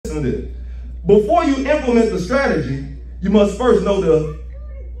listen to this. Before you implement the strategy, you must first know the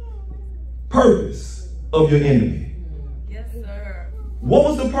purpose of your enemy. Yes, sir. What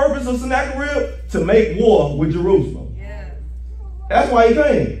was the purpose of Sennacherib? To make war with Jerusalem. Yes. That's why he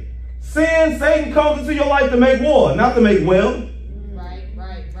came. Satan comes into your life to make war, not to make well. Right.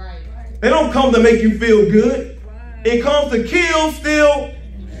 They don't come to make you feel good. It comes to kill, steal.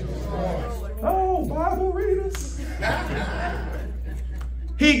 Oh, Bible readers.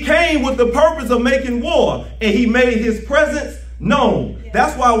 He came with the purpose of making war, and he made his presence known.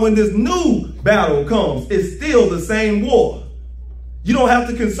 That's why when this new battle comes, it's still the same war. You don't have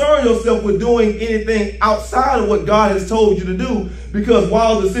to concern yourself with doing anything outside of what God has told you to do, because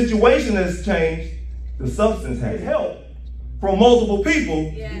while the situation has changed, the substance has help from multiple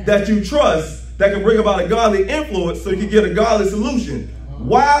people that you trust that can bring about a godly influence so you can get a godly solution.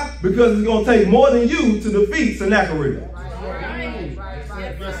 Why? Because it's going to take more than you to defeat Sennacherib.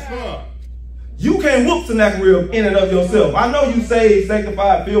 You can't whoop Sennacherib in and of yourself. I know you saved,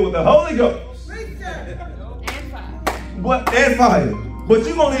 sanctified, filled with the Holy Ghost. And fire. But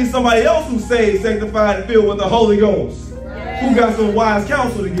you're going to need somebody else who's saved, sanctified, and filled with the Holy Ghost. Who got some wise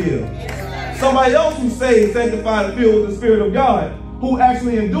counsel to give. Somebody else who's saved, sanctified, and filled with the Spirit of God, who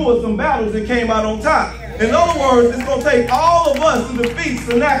actually endured some battles and came out on top. In other words, it's going to take all of us to defeat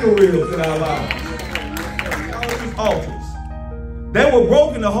Sennacherib in our lives. These altars, they were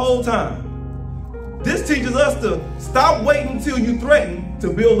broken the whole time. This teaches us to stop waiting until you threaten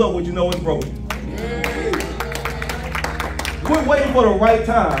to build up what you know is broken. Quit waiting for the right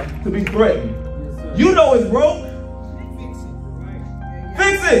time to be threatened. You know it's broke.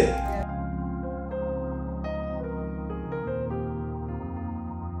 Fix it.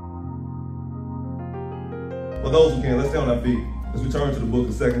 For those who can, let's stay on our feet as we turn to the book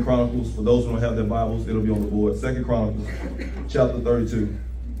of 2 Chronicles. For those who don't have their Bibles, it'll be on the board. 2 Chronicles, chapter 32,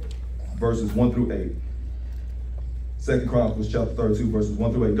 verses 1 through 8. 2 Chronicles, chapter 32, verses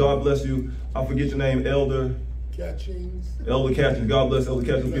 1 through 8. God bless you. I forget your name, Elder Catchings. Elder Catchings. God bless Elder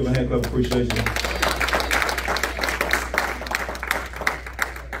Catchings. Give a hand clap of appreciation.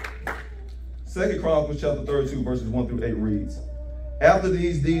 Second Chronicles, chapter 32, verses 1 through 8 reads, After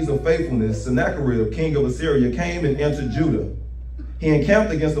these deeds of faithfulness, Sennacherib, king of Assyria, came and entered Judah. He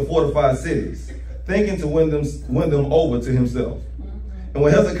encamped against the fortified cities, thinking to win them over to himself. And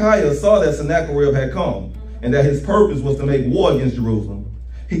when Hezekiah saw that Sennacherib had come, and that his purpose was to make war against Jerusalem,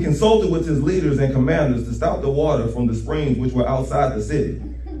 he consulted with his leaders and commanders to stop the water from the springs which were outside the city,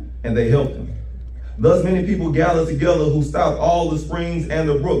 and they helped him. Thus many people gathered together who stopped all the springs and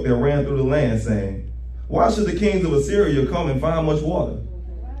the brook that ran through the land, saying, Why should the kings of Assyria come and find much water?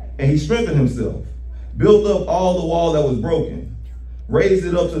 And he strengthened himself, built up all the wall that was broken, raised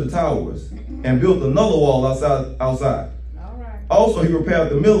it up to the towers, and built another wall outside. Also he repaired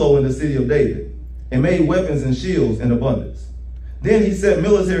the Millo in the city of David, and made weapons and shields in abundance. Then he set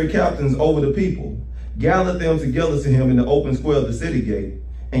military captains over the people, gathered them together to him in the open square of the city gate,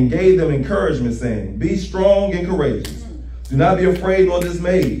 and gave them encouragement, saying, Be strong and courageous. Do not be afraid nor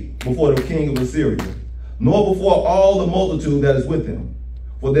dismayed before the king of Assyria, nor before all the multitude that is with him.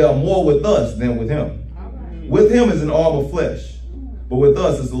 For there are more with us than with him. With him is an arm of flesh, but with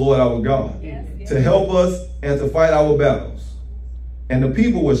us is the Lord our God, to help us and to fight our battles. And the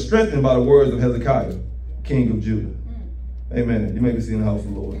people were strengthened by the words of Hezekiah, king of Judah. Amen. You may be seeing the house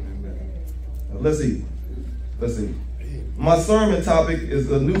of the Lord. Let's see. My sermon topic is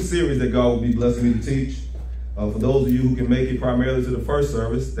a new series that God will be blessing me to teach. For those of you who can make it primarily to the first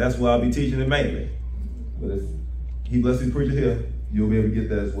service, that's where I'll be teaching it mainly. But if he blesses the preacher here, you'll be able to get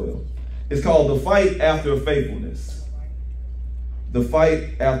that as well. It's called The Fight After Faithfulness. The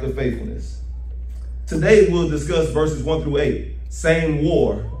Fight After Faithfulness. Today we'll discuss verses 1 through 8. Same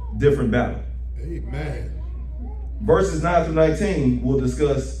war, different battle. Amen. Verses 9 through 19, we'll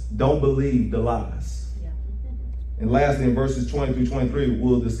discuss don't believe the lies. And lastly, in verses 20 through 23,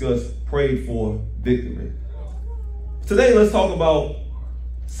 we'll discuss prayed for victory. Today, let's talk about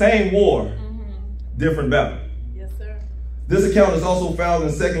same war, different battle. Yes, sir. This account is also found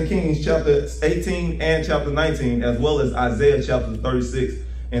in 2 Kings chapter 18 and chapter 19, as well as Isaiah chapter 36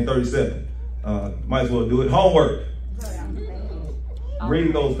 and 37. Might as well do it. Homework.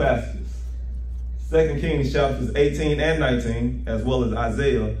 Read those passages. 2 Kings chapters 18 and 19, as well as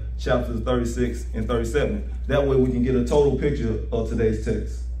Isaiah chapters 36 and 37. That way we can get a total picture of today's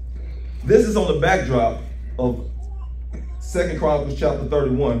text. This is on the backdrop of 2 Chronicles chapter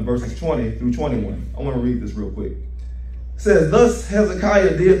 31, verses 20 through 21. I want to read this real quick. It says, Thus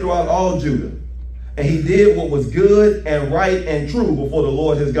Hezekiah did throughout all Judah, and he did what was good and right and true before the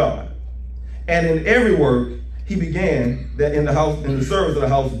Lord his God. And in every work he began that in the service of the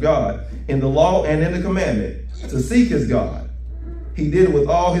house of God, in the law and in the commandment, to seek his God. He did it with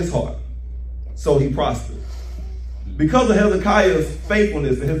all his heart, so he prospered. Because of Hezekiah's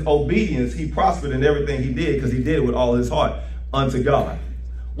faithfulness and his obedience, he prospered in everything he did, because he did it with all his heart unto God.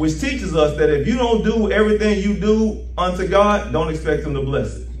 Which teaches us that if you don't do everything you do unto God, don't expect him to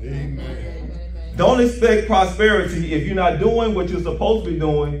bless it. Amen. Don't expect prosperity if you're not doing what you're supposed to be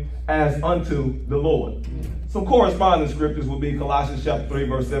doing as unto the Lord. Some corresponding scriptures would be Colossians chapter 3,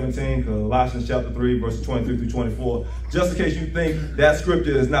 verse 17, Colossians chapter 3, verses 23 through 24, just in case you think that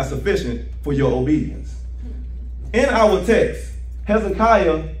scripture is not sufficient for your obedience. In our text,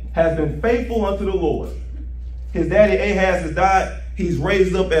 Hezekiah has been faithful unto the Lord. His daddy Ahaz has died. He's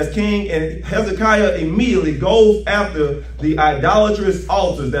raised up as king, and Hezekiah immediately goes after the idolatrous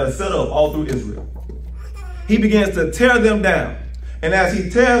altars that are set up all through Israel. He begins to tear them down. And as he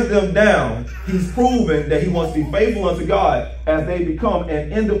tears them down, he's proven that he wants to be faithful unto God as they become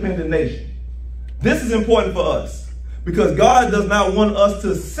an independent nation. This is important for us because God does not want us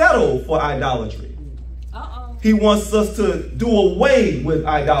to settle for idolatry. He wants us to do away with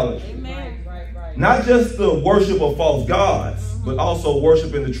idolatry. Amen. Right. Not just the worship of false gods, but also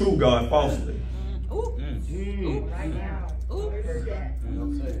worshiping the true God falsely.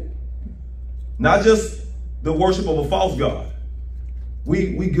 Not just the worship of a false God.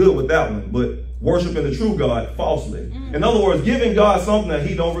 We good with that one, but worshiping the true God falsely. In other words, giving God something that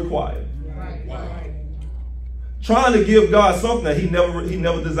he don't require. Trying to give God something that he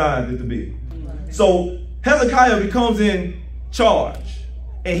never designed it to be. So Hezekiah becomes in charge,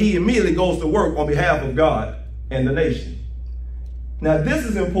 and he immediately goes to work on behalf of God and the nation. Now this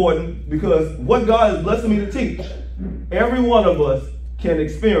is important because what God is blessing me to teach, every one of us can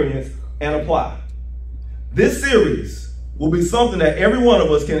experience and apply. This series will be something that every one of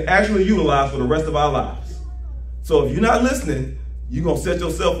us can actually utilize for the rest of our lives. So if you're not listening, you're going to set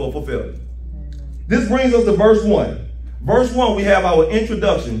yourself up for failure. This brings us to verse 1. Verse 1, we have our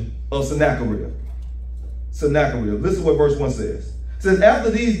introduction of Sennacherib. Sennacherib. Listen to what verse 1 says. It says,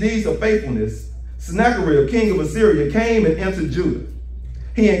 after these deeds of faithfulness, Sennacherib, king of Assyria, came and entered Judah.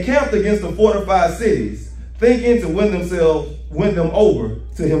 He encamped against the fortified cities, thinking to win them over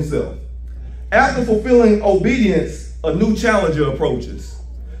to himself. After fulfilling obedience, a new challenger approaches.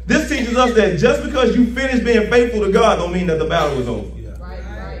 This teaches us that just because you finish being faithful to God don't mean that the battle is over.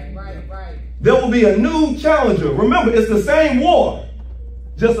 Right. There will be a new challenger. Remember, it's the same war,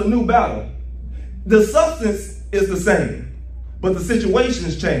 just a new battle. The substance is the same, but the situation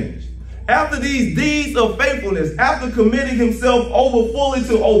has changed. After these deeds of faithfulness, after committing himself over fully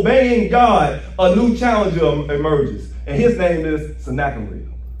to obeying God, a new challenger emerges. And his name is Sennacherib.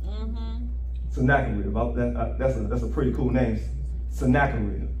 Sennacherib, that's a pretty cool name.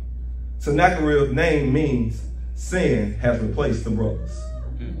 Sennacherib. Sennacherib's name means sin has replaced the brothers.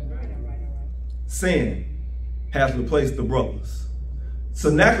 Sin has replaced the brothers.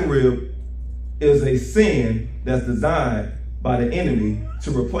 Sennacherib is a sin that's designed by the enemy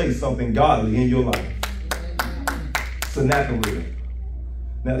to replace something godly in your life. Sennacherib.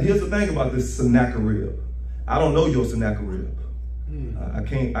 Now here's the thing about this Sennacherib. I don't know your Sennacherib. I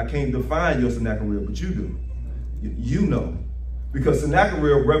can't define your Sennacherib, but you do. You know. Because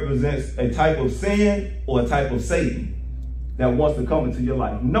Sennacherib represents a type of sin or a type of Satan that wants to come into your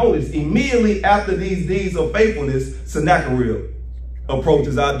life. Notice, immediately after these deeds of faithfulness, Sennacherib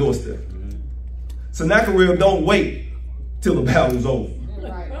approaches our doorstep. Sennacherib don't wait till the battle's over.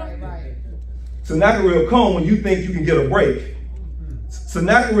 Right. Sennacherib come when you think you can get a break.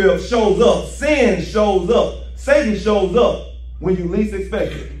 Sennacherib shows up. Sin shows up. Satan shows up when you least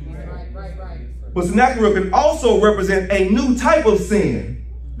expect it. Right. But Sennacherib can also represent a new type of sin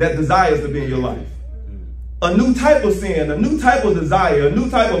that desires to be in your life. A new type of sin, a new type of desire, a new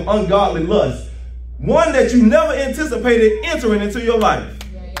type of ungodly lust. One that you never anticipated entering into your life.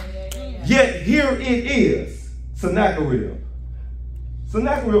 Yet here it is, Sennacherib.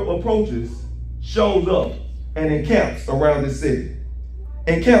 Sennacherib approaches, shows up, and encamps around this city.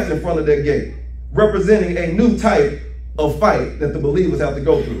 Encamps in front of that gate, representing a new type of fight that the believers have to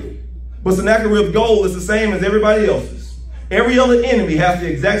go through. But Sennacherib's goal is the same as everybody else's. Every other enemy has the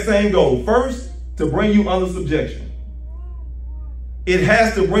exact same goal. First, to bring you under subjection. It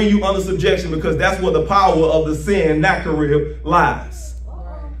has to bring you under subjection because that's where the power of the sin, Sennacherib, lies.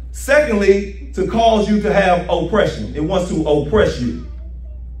 Secondly, to cause you to have oppression. It wants to oppress you.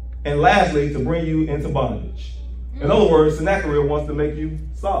 And lastly, to bring you into bondage. In other words, Sennacherib wants to make you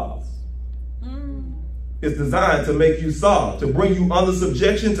sob. It's designed to make you sob, to bring you under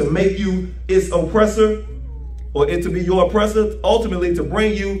subjection, to make you its oppressor, or it to be your oppressor, ultimately to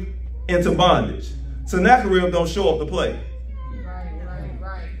bring you into bondage. Sennacherib don't show up to play.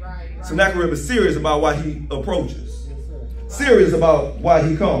 Sennacherib is serious about why he approaches. Serious about why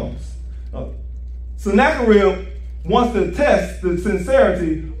he comes. Sennacherib wants to test the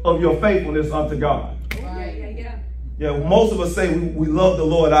sincerity of your faithfulness unto God. Yeah, most of us say we love the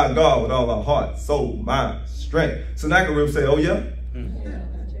Lord our God with all our heart, soul, mind, strength. Sennacherib say, oh yeah?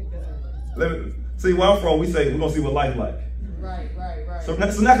 Let me see where I'm from, we say we're gonna see what life like. So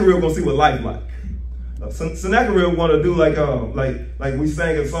Sennacherib gonna see what life like. Sennacherib want to do like we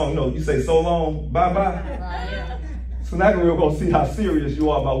sang a song, you know, you say so long, bye-bye. Sennacherib gonna see how serious you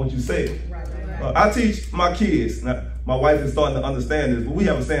are about what you say. I teach my kids, now, my wife is starting to understand this, but we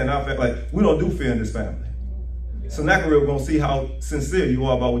have a saying in our family, like, we don't do fear in this family. Sennacherib gonna see how sincere you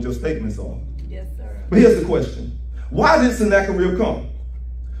are about what your statements are. Yes, sir. But here's the question. Why did Sennacherib come?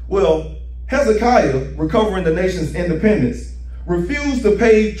 Well, Hezekiah, recovering the nation's independence, refused to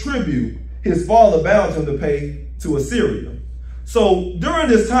pay tribute his father bound him to pay to Assyria. So during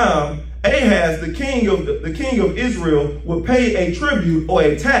this time, Ahaz, the king of Israel, would pay a tribute or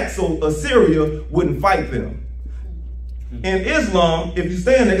a tax so Assyria wouldn't fight them. In Islam, if you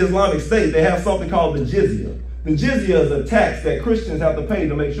stay in the Islamic State, they have something called the jizya. The jizya is a tax that Christians have to pay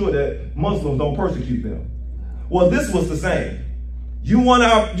to make sure that Muslims don't persecute them. Well, this was the same. You want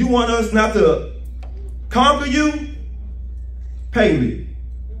us not to conquer you? Pay me.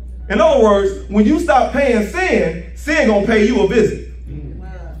 In other words, when you stop paying sin gonna pay you a visit.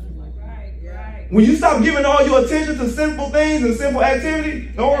 When you stop giving all your attention to simple things and simple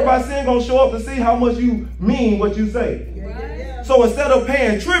activity, don't worry about sin gonna show up to see how much you mean what you say. So instead of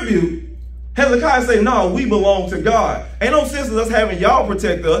paying tribute, Hezekiah say, no, we belong to God. Ain't no sense in us having y'all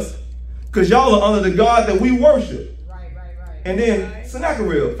protect us, because y'all are under the God that we worship. And then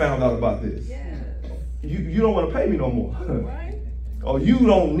Sennacherib found out about this. You don't want to pay me no more. Or you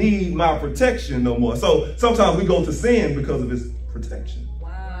don't need my protection no more. So sometimes we go to sin because of its protection.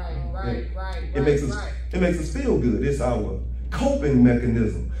 It makes us feel good. It's our coping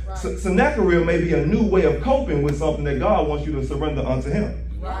mechanism. So Sennacherib may be a new way of coping with something that God wants you to surrender unto him.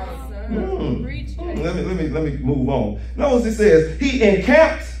 Let me move on. Notice it says, he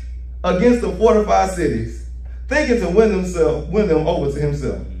encamped against the fortified cities, thinking to win them over to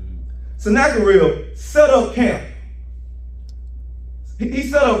himself. Sennacherib set up camp. He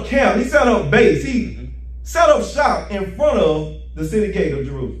set up camp. He set up base. He set up shop in front of the city gate of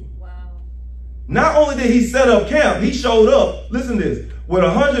Jerusalem. Not only did he set up camp, he showed up, listen to this, with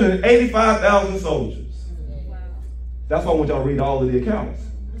 185,000 soldiers. That's why I want y'all to read all of the accounts.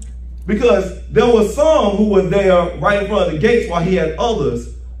 Because there were some who were there right in front of the gates while he had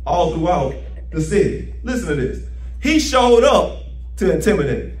others all throughout the city. Listen to this. He showed up to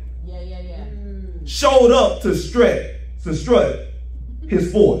intimidate. Showed up to strut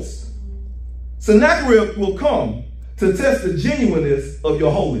his force. Sennacherib will come to test the genuineness of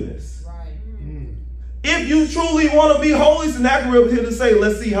your holiness. If you truly want to be holy, Sennacherib is here to say,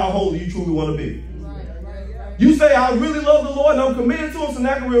 let's see how holy you truly want to be. You say, I really love the Lord and I'm committed to him.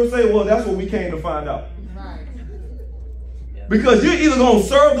 Sennacherib will say, well, that's what we came to find out. Because you're either going to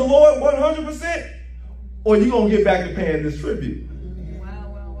serve the Lord 100% or you're going to get back to paying this tribute.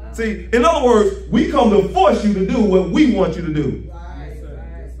 See, in other words, we come to force you to do what we want you to do.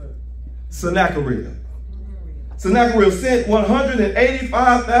 Sennacherib sent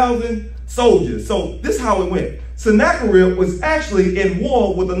 185,000 soldiers. So this is how it went. Sennacherib was actually in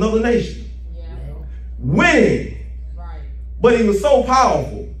war with another nation. Winning. But he was so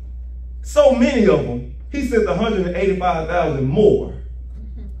powerful. So many of them, he sent 185,000 more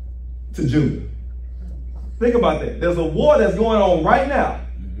to Judah. Think about that. There's a war that's going on right now.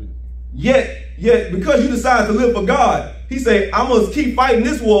 Yet because you decide to live for God, he said, I must keep fighting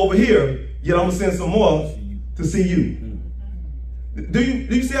this war over here, yet I'm going to send some more to see you. Do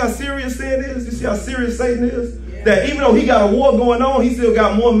you see how serious sin is? You see how serious Satan is? That even though he got a war going on, he still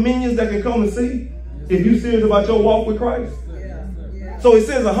got more minions that can come and see if you're serious about your walk with Christ. So he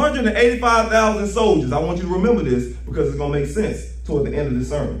sends 185,000 soldiers. I want you to remember this because it's going to make sense toward the end of the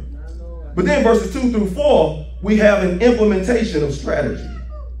sermon. But then verses 2 through 4, we have an implementation of strategy.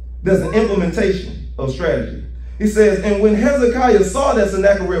 There's an implementation of strategy. He says, and when Hezekiah saw that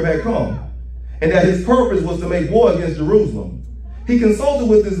Sennacherib had come and that his purpose was to make war against Jerusalem, he consulted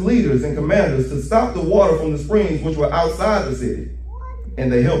with his leaders and commanders to stop the water from the springs which were outside the city,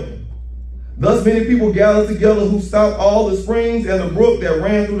 and they helped him. Thus many people gathered together who stopped all the springs and the brook that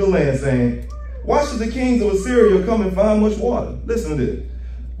ran through the land, saying, why should the kings of Assyria come and find much water? Listen to this.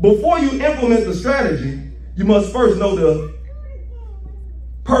 Before you implement the strategy, you must first know the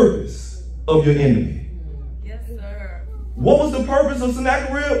purpose of your enemy. Yes, sir. What was the purpose of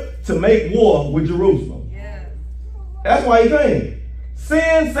Sennacherib? To make war with Jerusalem. Yes. That's why he came.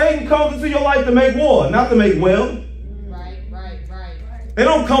 Satan comes into your life to make war, not to make well. Right. They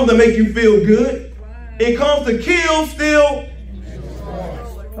don't come to make you feel good. Right. It comes to kill, steal.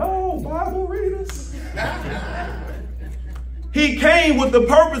 Oh, Bible readers. He came with the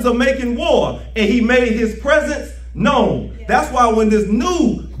purpose of making war, and he made his presence known. That's why when this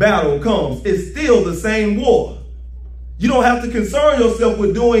new battle comes, it's still the same war. You don't have to concern yourself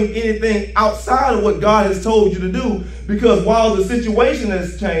with doing anything outside of what God has told you to do, because while the situation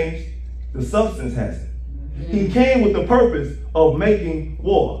has changed, the substance hasn't. He came with the purpose of making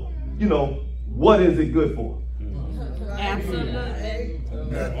war. You know, what is it good for? Absolutely.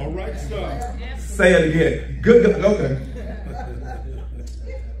 All right, sir. Say it again. Good. Okay.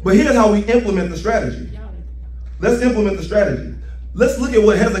 But here's how we implement the strategy. Let's implement the strategy. Let's look at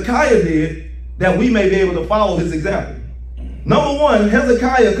what Hezekiah did that we may be able to follow his example. Number one,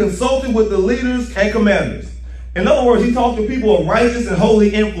 Hezekiah consulted with the leaders and commanders. In other words, he talked to people of righteous and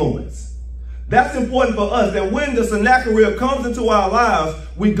holy influence. That's important for us, that when the Sennacherib comes into our lives,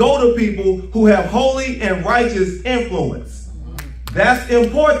 we go to people who have holy and righteous influence. That's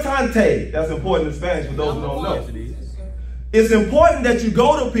importante. That's important in Spanish for those who don't know. It's important that you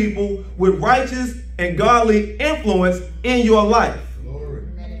go to people with righteous and godly influence in your life. Glory.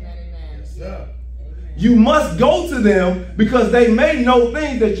 Yes, sir. You must go to them because they may know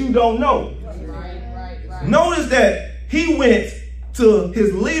things that you don't know. Right. Notice that he went to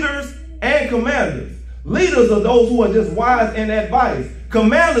his leaders and commanders. Leaders are those who are just wise in advice.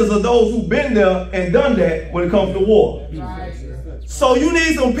 Commanders are those who've been there and done that when it comes to war. Right. So you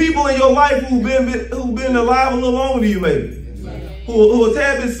need some people in your life who've been alive a little longer than you maybe. Who are a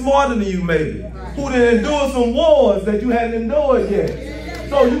tad bit smarter than you maybe. Who done endured some wars that you hadn't endured yet.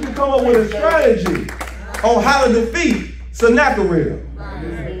 So you can come up with a strategy on how to defeat Sennacherib.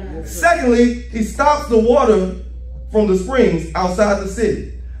 Secondly, he stops the water from the springs outside the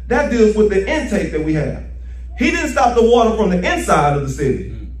city. That deals with the intake that we have. He didn't stop the water from the inside of the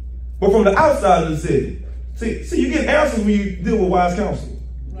city, but from the outside of the city. See, you get answers when you deal with wise counsel.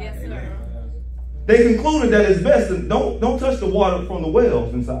 Yes, sir. They concluded that it's best to don't touch the water from the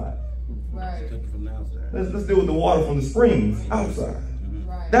wells inside. Right. Let's deal with the water from the springs outside.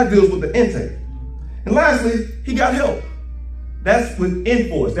 That deals with the intake. And lastly, he got help. That's with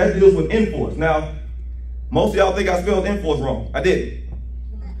enforce. That deals with enforce. Now, most of y'all think I spelled enforce wrong. I didn't.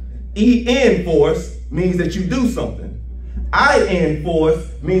 E-enforce means that you do something.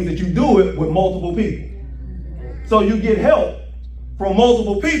 I-enforce means that you do it with multiple people. So you get help from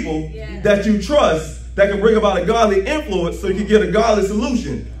multiple people that you trust that can bring about a godly influence so you can get a godly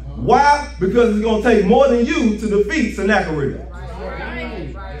solution. Why? Because it's going to take more than you to defeat Sennacherib.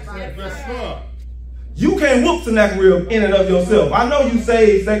 Yes, sir. You can't whoop Sennacherib in and of yourself. I know you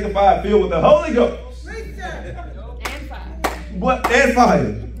saved, sanctified, filled with the Holy Ghost. And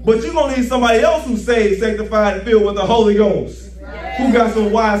fire. But you're going to need somebody else who's saved, sanctified, and filled with the Holy Ghost. Who got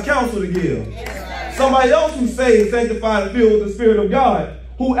some wise counsel to give. Somebody else who's saved, sanctified, and filled with the Spirit of God,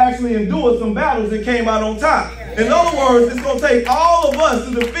 who actually endured some battles and came out on top. In other words, it's going to take all of us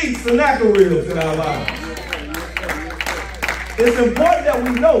to defeat Sennacherib in our lives. It's important that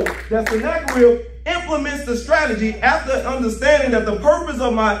we know that Sennacherib implements the strategy after understanding that the purpose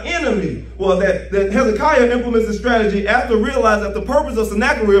of my enemy, that Hezekiah implements the strategy after realizing that the purpose of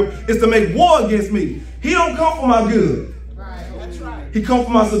Sennacherib is to make war against me. He don't come for my good. He comes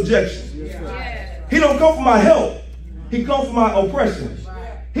for my subjection. He don't come for my help. He comes for my oppression.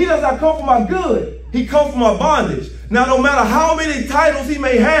 He does not come for my good. He comes for my bondage. Now, no matter how many titles he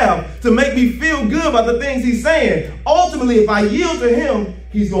may have to make me feel good about the things he's saying, ultimately, if I yield to him,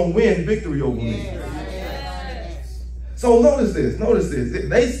 he's going to win victory over me. So notice this.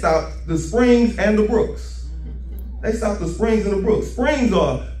 They stopped the springs and the brooks. They stopped the springs and the brooks. Springs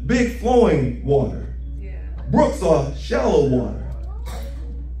are big flowing water. Brooks are shallow water.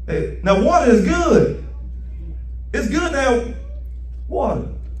 Now, water is good. It's good to have water.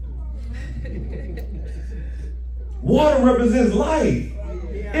 Water represents life.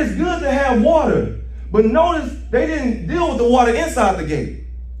 It's good to have water. But notice they didn't deal with the water inside the gate.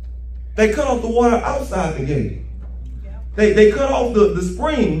 They cut off the water outside the gate. They cut off the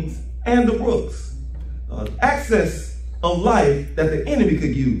springs and the brooks. Access of life that the enemy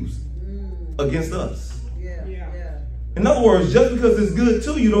could use against us. In other words, just because it's good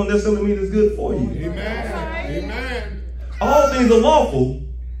to you don't necessarily mean it's good for you. Amen. All things are lawful,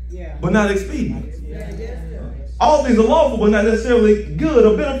 but not expedient. All things are lawful, but not necessarily good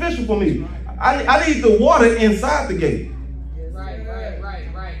or beneficial for me. I need the water inside the gate.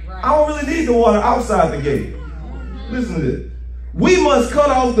 I don't really need the water outside the gate. Listen to this. We must cut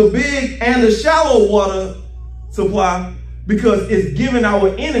off the big and the shallow water supply because it's giving our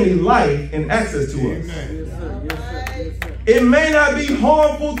enemy life and access to us. Amen. It may not be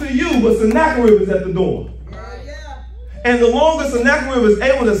harmful to you, but Sennacherib is at the door. And the longer Sennacherib is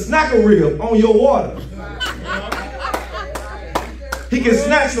able to snack a rib on your water, he can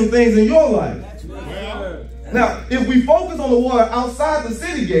snatch some things in your life. Now, if we focus on the water outside the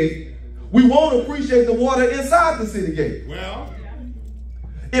city gate, we won't appreciate the water inside the city gate. Well,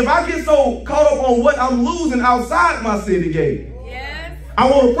 if I get so caught up on what I'm losing outside my city gate, Yes. I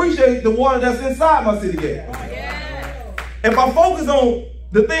won't appreciate the water that's inside my city gate. Yes. If I focus on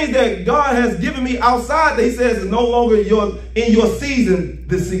the things that God has given me outside that he says is no longer in your season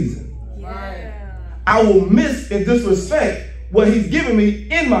this season, Yeah. I will miss and disrespect what he's given me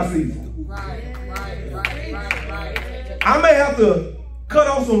in my season. I may have to cut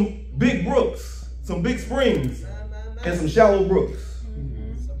off some big brooks, some big springs, and some shallow brooks.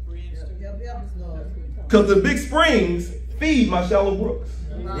 Because the big springs feed my shallow brooks.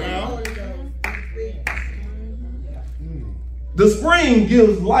 well, The spring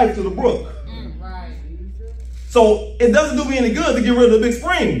gives life to the brook. So it doesn't do me any good to get rid of the big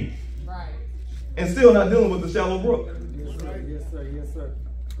spring and still not dealing with the shallow brook. Yes, sir. Yes, sir.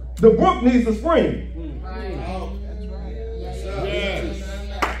 The brook needs the spring.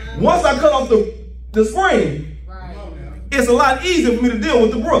 yes. Once I cut off the spring, it's a lot easier for me to deal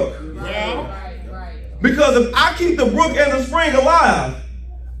with the brook. Well, Because if I keep the brook and the spring alive,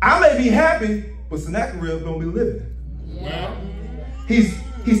 I may be happy, but Sennacherib don't be living. well, He's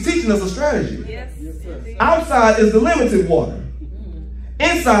teaching us a strategy. Yes. Outside is the limited water.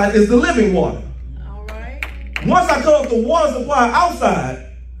 Inside is the living water. All right. Once I cut off the water supply outside,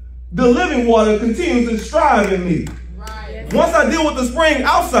 the living water continues to strive in me. Once I deal with the spring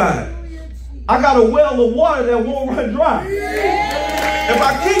outside, I got a well of water that won't run dry. If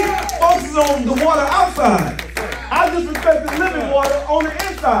I keep focusing on the water outside, I disrespect the living water on the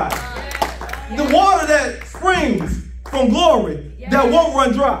inside. The water that springs from glory that won't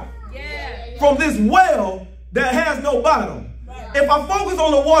run dry. Yeah. From this well that has no bottom. If I focus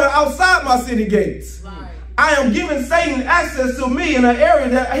on the water outside my city gates, I am giving Satan access to me in an area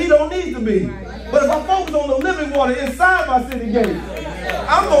that he don't need to be. But if I focus on the living water inside my city gates,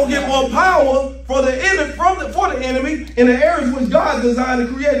 I'm going to get more power for the enemy in the areas which God designed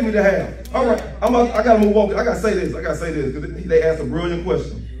and created me to have. All right, I got to move on. I got to say this. Because they asked a brilliant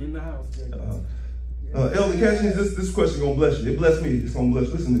question. In the house. Elder Cassius, this question going to bless you. It blessed me. It's going to bless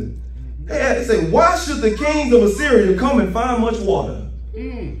you. Listen to this. They say, why should the kings of Assyria come and find much water?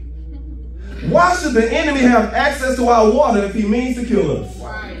 Why should the enemy have access to our water if he means to kill us?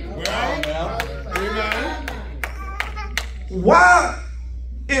 Why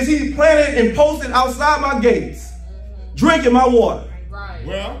is he planted and posted outside my gates, drinking my water?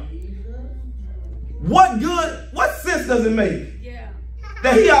 well, What sense does it make Yeah.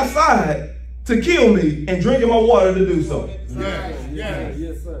 that he outside to kill me and drinking my water to do so? yes, yes.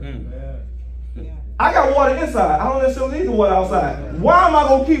 Yes, sir. I got water inside. I don't necessarily need the water outside. Why am I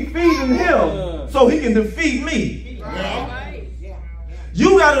going to keep feeding him so he can defeat me? Well, Right.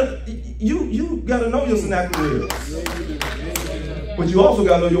 You gotta know your Sennacherib. But you also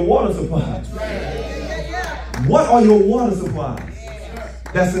gotta know your water supplies. What are your water supplies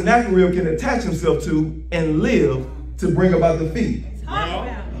that Sennacherib can attach himself to and live to bring about defeat? Talk about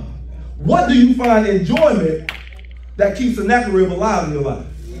it. What do you find enjoyment that keeps Sennacherib alive in your life?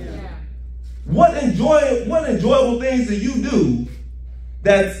 What enjoyable things do you do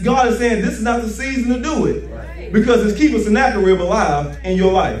that God is saying this is not the season to do it? Because it's keeping Sennacherib alive in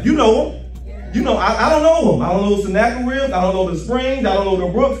your life. You know him. You know, I don't know him. I don't know Sennacherib. I don't know the springs. I don't know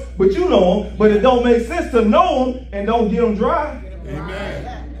the brooks. But you know him. But it don't make sense to know him and don't get him dry. amen.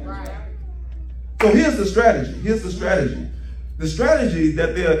 So here's the strategy. Here's the strategy. The strategy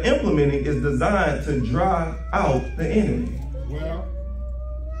that they're implementing is designed to dry out the enemy. Well,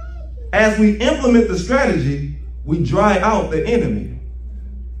 As we implement the strategy, we dry out the enemy.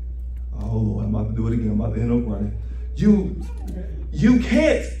 Oh Lord, I'm about to do it again. I'm about to end up running. You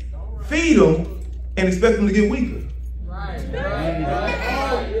can't feed them and expect them to get weaker.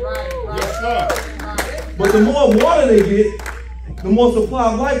 yes, sir. But the more water they get, the more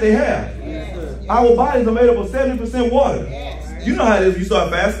supply of life they have. Our bodies are made up of 70% water. You know how it is when you start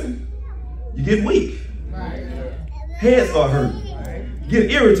fasting. You get weak. Head start hurting. Get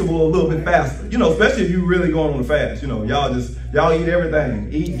irritable a little bit faster. You know, especially if you really going on a fast. You know, y'all eat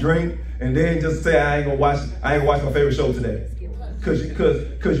everything. Eat, drink, and then just say, I ain't gonna watch my favorite show today. Cause you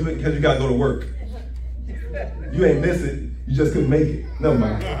gotta go to work. You ain't miss it. You just couldn't make it. Never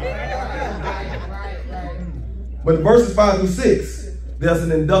mind. But in verses 5 through 6, there's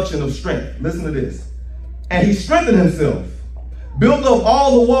an induction of strength. Listen to this. And he strengthened himself, built up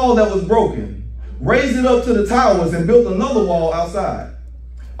all the wall that was broken, raised it up to the towers, and built another wall outside.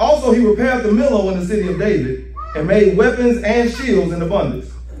 Also, he repaired the Millo in the city of David, and made weapons and shields in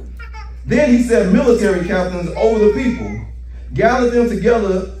abundance. Then he set military captains over the people, gathered them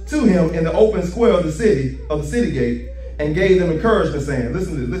together to him in the open square of the city gate, and gave them encouragement, saying,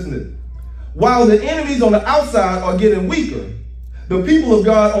 listen to this, listen to this. While the enemies on the outside are getting weaker, the people of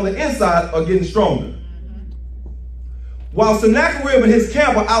God on the inside are getting stronger. While Sennacherib and his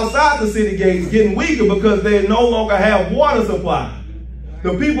camp are outside the city gates getting weaker because they no longer have water supply,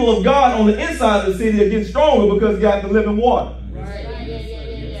 the people of God on the inside of the city are getting stronger because they got the living water.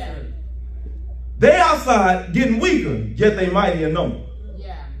 They outside getting weaker, yet they mighty in number.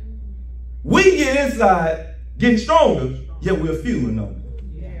 Yeah. We get inside getting stronger, yet we're few in number.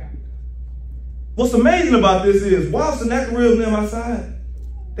 Yeah. What's amazing about this is, while Sennacherib and them outside,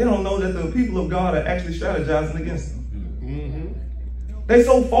 they don't know that the people of God are actually strategizing against them. They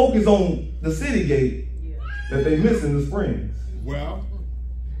so focused on the city gate that they missing the springs. Well.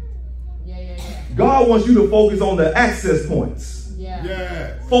 God wants you to focus on the access points.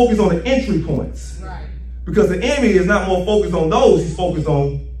 Yeah. Focus on the entry points. Right. Because the enemy is not more focused on those, he's focused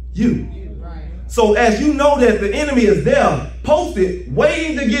on you. Right. So as you know that the enemy is there, posted,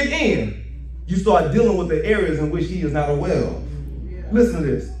 waiting to get in, you start dealing with the areas in which he is not aware of. Listen to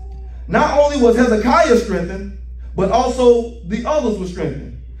this. Not only was Hezekiah strengthened, but also the others were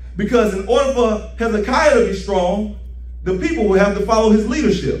strengthened. Because in order for Hezekiah to be strong, the people would have to follow his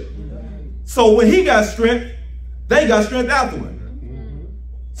leadership. So when he got strength, they got strength after him.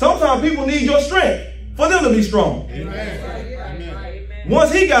 Sometimes people need your strength for them to be strong. Amen.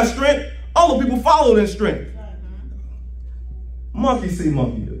 Once he got strength, other people followed in strength. Monkey see,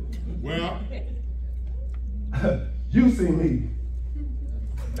 monkey do. Well. You see me,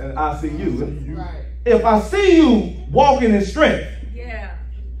 and I see you. Right. If I see you walking in strength,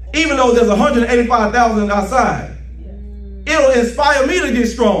 even though there's 185,000 outside, it'll inspire me to get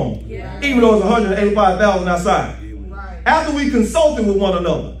strong, even though it's 185,000 outside. Right. After we consulted with one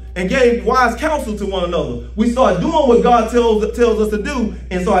another and gave wise counsel to one another, we start doing what God tells us to do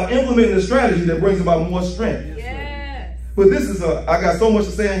and start implementing the strategy that brings about more strength. Yes. But this is I got so much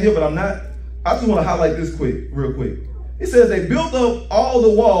to say in here, but I just want to highlight this real quick. It says they built up all the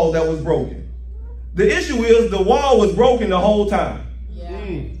wall that was broken. The issue is the wall was broken the whole time.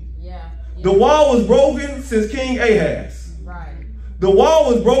 The wall was broken since King Ahaz. Right. The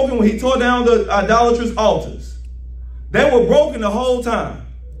wall was broken when he tore down the idolatrous altars. They were broken the whole time.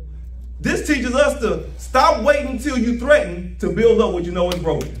 This teaches us to stop waiting until you threaten to build up what you know is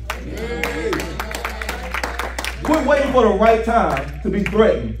broken. Quit waiting for the right time to be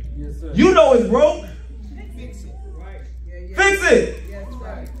threatened. Yes, sir. You know it's broke. Fix it. Right. Fix it. Yes,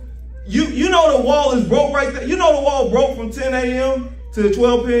 right. You know the wall is broke right there. You know the wall broke from 10 a.m. to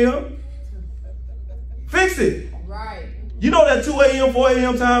 12 p.m. Fix it. Right. You know that 2 a.m., 4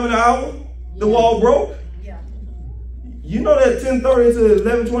 a.m. time in the hour, the wall broke? Yeah. You know that 10:30 to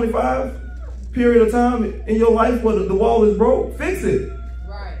 11:25 period of time in your life where the wall is broke? Fix it.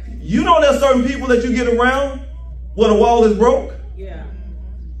 Right. You know there's certain people that you get around where the wall is broke? Yeah.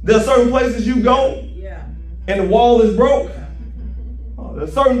 There are certain places you go Yeah. and the wall is broke. Oh,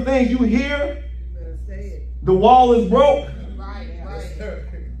 there's certain things you hear, Better say it. the wall is broke. Right. Right.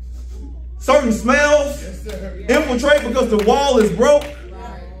 Certain smells infiltrate because the wall is broke.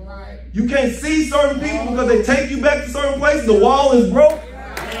 Right. Right. You can't see certain people because they take you back to certain places. The wall is broke.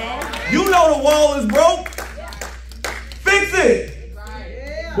 You know the wall is broke. Fix it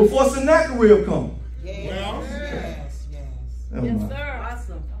Right. before Sennacherib comes. Well. Yes, sir.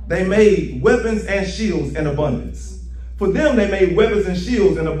 Awesome. They made weapons and shields in abundance. For them, they made weapons and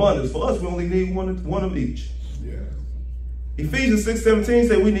shields in abundance. For us, we only need one of each. Yeah. Ephesians 6:17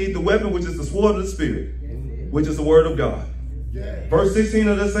 said we need the weapon, which is the sword of the Spirit, which is the word of God. Yeah. Verse 16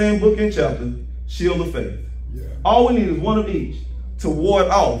 of the same book and chapter, shield of faith. Yeah. All we need is one of each to ward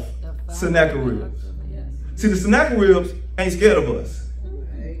off Sennacherib. See, the Sennacheribs ain't scared of us.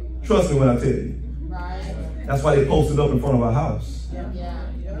 Trust me when I tell you. Right. That's why they posted up in front of our house, Yeah.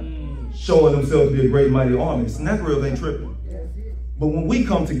 showing themselves to be a great mighty army. Sennacherib ain't tripping. But when we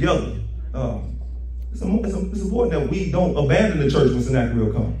come together, it's important that we don't abandon the church when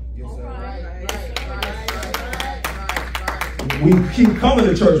Sennacherib comes. We keep coming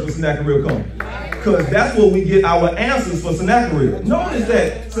to church when Sennacherib comes. Because that's where we get our answers for Sennacherib. Notice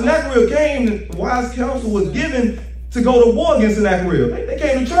that Sennacherib came, and wise counsel was given to go to war against Sennacherib. They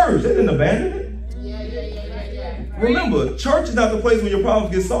came to church. They didn't abandon it. Remember, church is not the place where your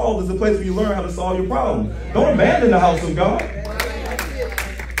problems get solved. It's the place where you learn how to solve your problems. Don't abandon the house of God.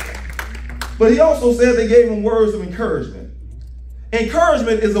 But he also said they gave him words of encouragement.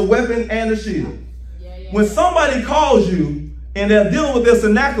 Encouragement is a weapon and a shield. When somebody calls you and they're dealing with their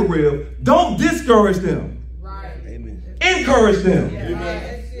Sennacherib, don't discourage them. Encourage them.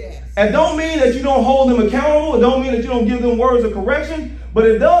 And don't mean that you don't hold them accountable. It don't mean that you don't give them words of correction. But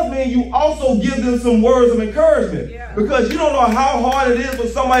it does mean you also give them some words of encouragement. Because you don't know how hard it is for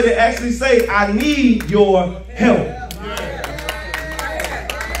somebody to actually say, I need your help.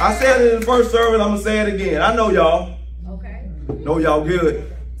 I said it in the first service, I'm going to say it again. I know y'all. Know y'all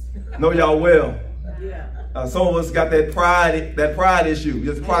good. Know y'all well. Some of us got that pride issue.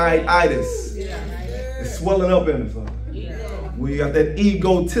 Just pride-itis. It's swelling up in us. We got that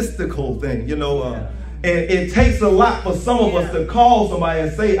egotistical thing, you know. And it takes a lot for some of us to call somebody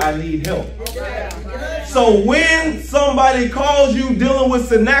and say, I need help. So when somebody calls you dealing with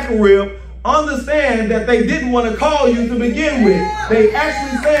Sennacherib, understand that they didn't want to call you to begin with. They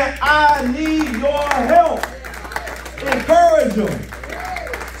actually said, I need your help. Encourage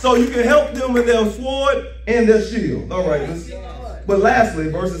them. So you can help them with their sword and their shield. All right. But lastly,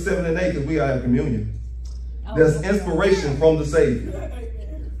 verses 7 and 8, because we have communion. There's inspiration from the Savior.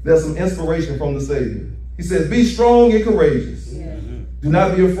 There's some inspiration from the Savior. He says, be strong and courageous. Do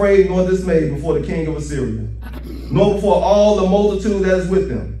not be afraid nor dismayed before the king of Assyria, nor before all the multitude that is with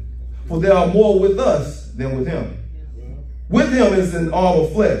them. For there are more with us than with him. With him is an arm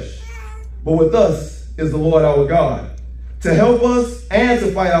of flesh, but with us is the Lord our God, to help us and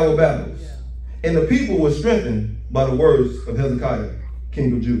to fight our battles. And the people were strengthened by the words of Hezekiah,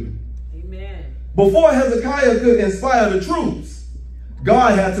 king of Judah. Amen. Before Hezekiah could inspire the troops,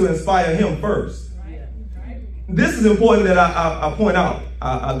 God had to inspire him first. This is important that I point out.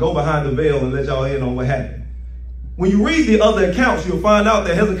 I go behind the veil and let y'all in on what happened. When you read the other accounts, you'll find out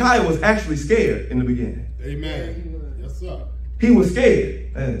that Hezekiah was actually scared in the beginning. Amen. Yes, sir. He was scared.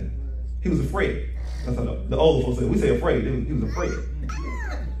 And he was afraid. That's what the older folks say. We say afraid. He was afraid.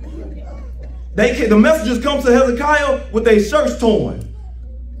 The messengers come to Hezekiah with their shirts torn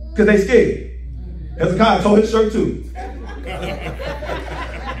because they scared. Hezekiah tore his shirt too.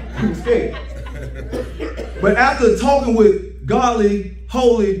 He was scared. But after talking with godly,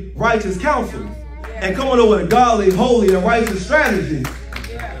 holy, righteous counsel, and coming up with a godly, holy, and righteous strategy,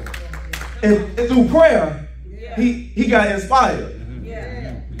 and through prayer, he got inspired.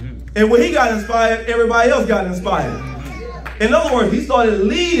 And when he got inspired, everybody else got inspired. In other words, he started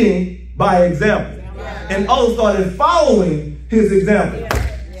leading by example, and others started following his example.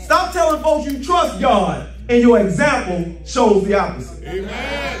 Stop telling folks you trust God, and your example shows the opposite. Amen.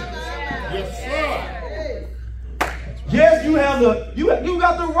 Yes, sir. Yes, you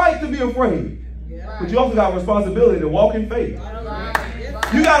got the right to be afraid, but you also got a responsibility to walk in faith.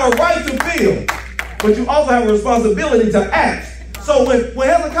 You got a right to feel, but you also have a responsibility to act. So when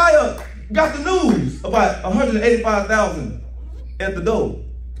Hezekiah got the news about 185,000 at the door,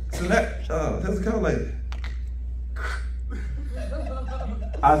 so that Hezekiah like,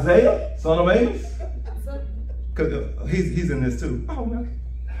 Isaiah, son of Amos, because he's in this too. Oh man,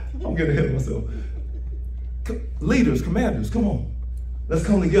 I'm getting ahead of myself. Leaders, commanders, come on. Let's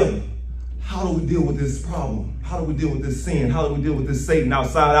come together. How do we deal with this problem? How do we deal with this sin? How do we deal with this Satan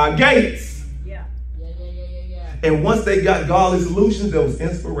outside our gates? Yeah. And once they got godly solutions, there was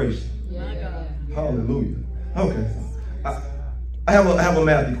inspiration. Hallelujah. Okay. I have a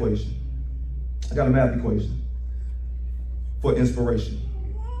math equation. I got a math equation for inspiration.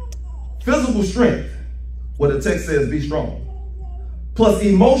 Physical strength, what the text says, be strong, plus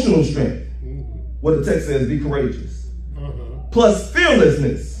emotional strength, what the text says, be courageous, plus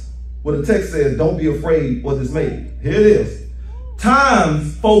fearlessness, what the text says, don't be afraid or dismayed. Here it is.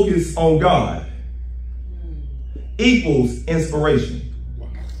 Times focus on God equals inspiration.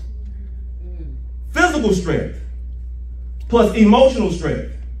 Physical strength plus emotional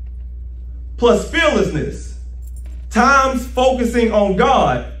strength plus fearlessness times focusing on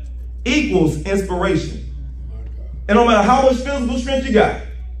God equals inspiration. And no matter how much physical strength you got,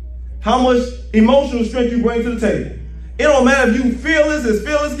 how much emotional strength you bring to the table, it don't matter if you fearless as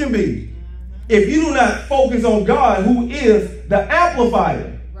fearless can be. If you do not focus on God, who is the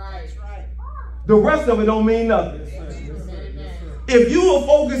amplifier, the rest of it don't mean nothing. If you are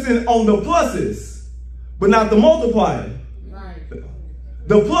focusing on the pluses, but not the multiplier,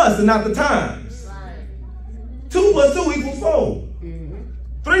 the plus and not the times, 2 plus 2 equals 4.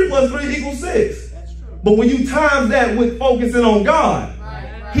 3 plus 3 equals 6. But when you times that with focusing on God,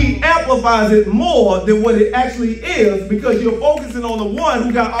 he amplifies it more than what it actually is, because you're focusing on the one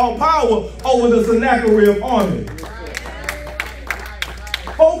who got all power over the Sennacherib army.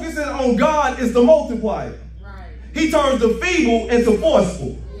 focusing on God is the multiplier. Right. He turns the feeble into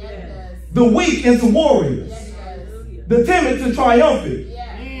forceful, Yes. the weak into warriors, Yes. the timid to triumphant.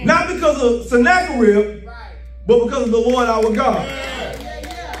 Yeah. Not because of Sennacherib, Right. but because of the Lord our God.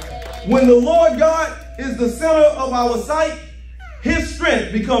 When the Lord God is the center of our sight, his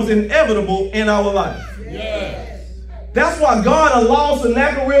strength becomes inevitable in our life. Yes. That's why God allows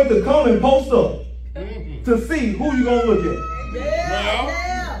Sennacherib to come and post up to see who you're going to look at. Well,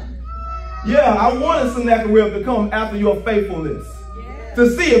 Yeah, I wanted Sennacherib to come after your faithfulness to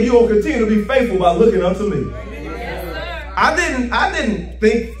see if you will continue to be faithful by looking unto me. I didn't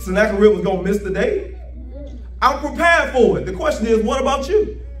think Sennacherib was going to miss the day. I'm prepared for it. The question is, what about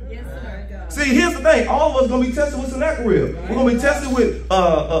you? See, here's the thing. All of us going to be tested with Sennacherib. We're going to be tested with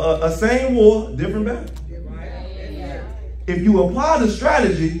a same war, different battle. If you apply the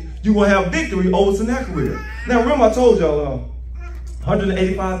strategy, you're going to have victory over Sennacherib. Now, remember I told y'all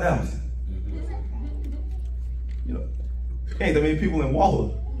 185,000. You know, ain't that many people in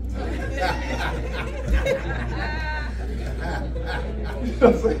Waller. You know what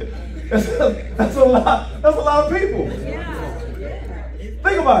I'm saying? That's a lot. That's a lot of people.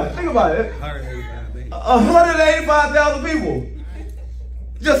 Think about it. 185,000 people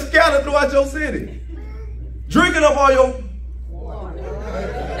just scattered throughout your city, drinking up all your,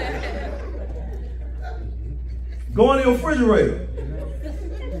 going to your refrigerator.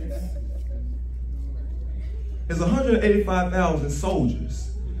 It's 185,000 soldiers.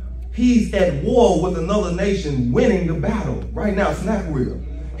 He's at war with another nation, winning the battle. Right now, Sennacherib.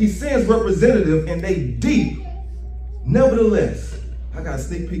 He sends representatives and they deep. Nevertheless, I got a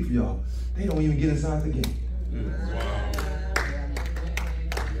sneak peek for y'all. They don't even get inside the gate.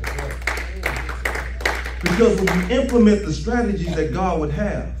 Because when you implement the strategies that God would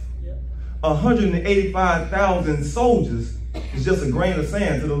have, 185,000 soldiers is just a grain of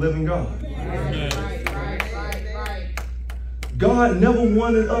sand to the living God. God never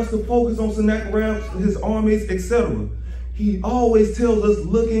wanted us to focus on Sennacherib, his armies, etc. He always tells us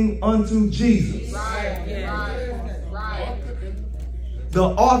looking unto Jesus, the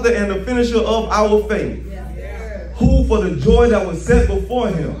author and the finisher of our faith, who for the joy that was set before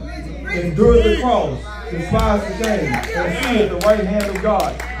him endured the cross, despised the shame, and seated at the right hand of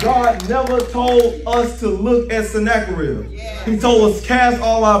God. God never told us to look at Sennacherib. He told us cast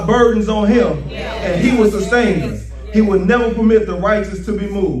all our burdens on him, and he would sustain us. He would never permit the righteous to be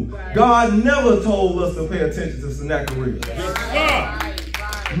moved. God never told us to pay attention to Sennacherib.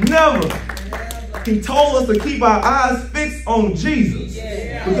 Never. He told us to keep our eyes fixed on Jesus.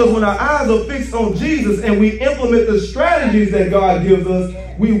 Because when our eyes are fixed on Jesus and we implement the strategies that God gives us,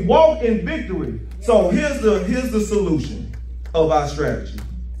 we walk in victory. So here's the solution of our strategy.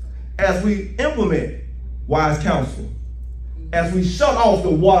 As we implement wise counsel, as we shut off the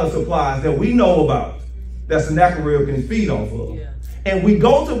water supplies that we know about, that Sennacherib can feed off of. And we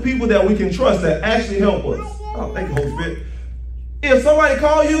go to people that we can trust that actually help us. Oh, thank you, Holy Spirit. If somebody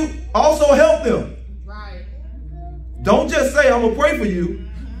call you, also help them. Right. Don't just say, I'm going to pray for you.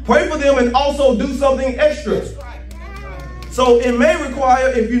 Pray for them and also do something extra. So it may require,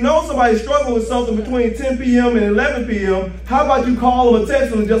 if you know somebody's struggling with something between 10 p.m. and 11 p.m., how about you call them or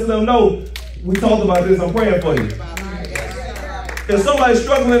text them and just let them know, we talked about this, I'm praying for you. If somebody's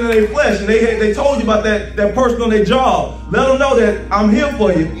struggling in their flesh and they told you about that person on their job, let them know that I'm here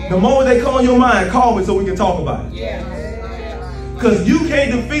for you. The moment they come on your mind, call me so we can talk about it. Because you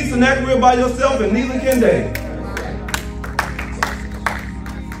can't defeat Sennacherib by yourself and neither can they.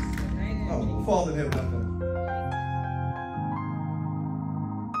 Oh, Father in heaven.